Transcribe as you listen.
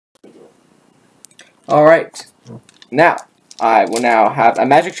Alright, now, I will now have a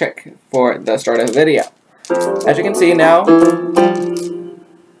magic trick for the start of the video. As you can see now,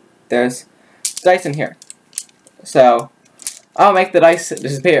 there's dice in here. So, I'll make the dice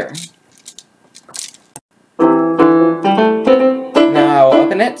disappear. Now I'll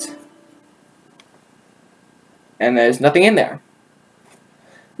open it, and there's nothing in there.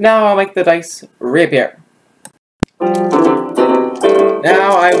 Now I'll make the dice reappear.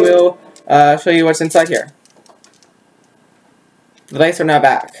 Now I will show you what's inside here. The dice are now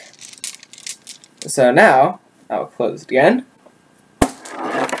back. So now, I'll close it again.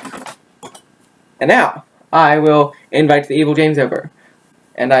 And now, I will invite the evil James over.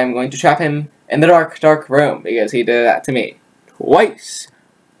 And I'm going to trap him in the dark, dark room, because he did that to me twice.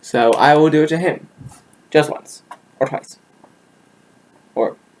 So I will do it to him. Just once. Or twice.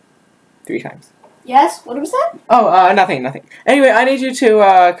 Or 3 times. Yes? What was that? Oh, nothing. Anyway, I need you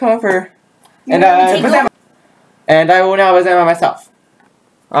to come over and and I will now examine myself.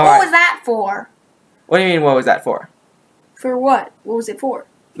 What was that for? What do you mean, what was that for? For what? What was it for?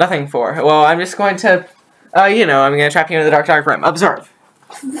 Nothing for. Well, I'm just going to, I'm going to trap you in the dark, dark room. Observe.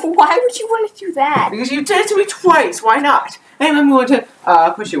 Why would you want to do that? Because you did it to me twice. Why not? And I'm going to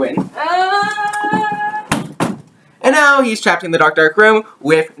push you in. And now he's trapped in the dark, dark room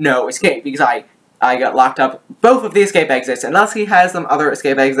with no escape, because I got locked up both of the escape exits, unless he has some other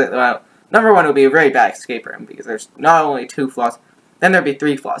escape exit. Well, number 1 would be a very bad escape room, because there's not only 2 flaws, then there'd be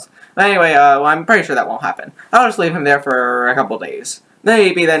 3 flaws. But anyway, well, I'm pretty sure that won't happen. I'll just leave him there for a couple days.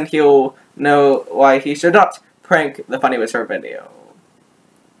 Maybe then he'll know why he should not prank the Funny Wizard video.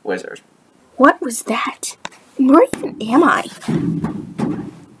 Wizard. What was that? Where even am I?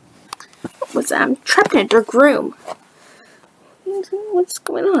 What was that? I'm trapped in a dark room. What's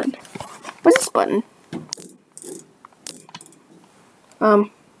going on? What's this button?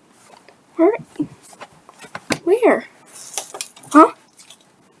 Where? Huh?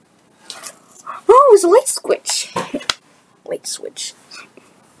 Oh, it was a light switch. Light switch.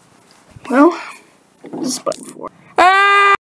 Well, what's this button for?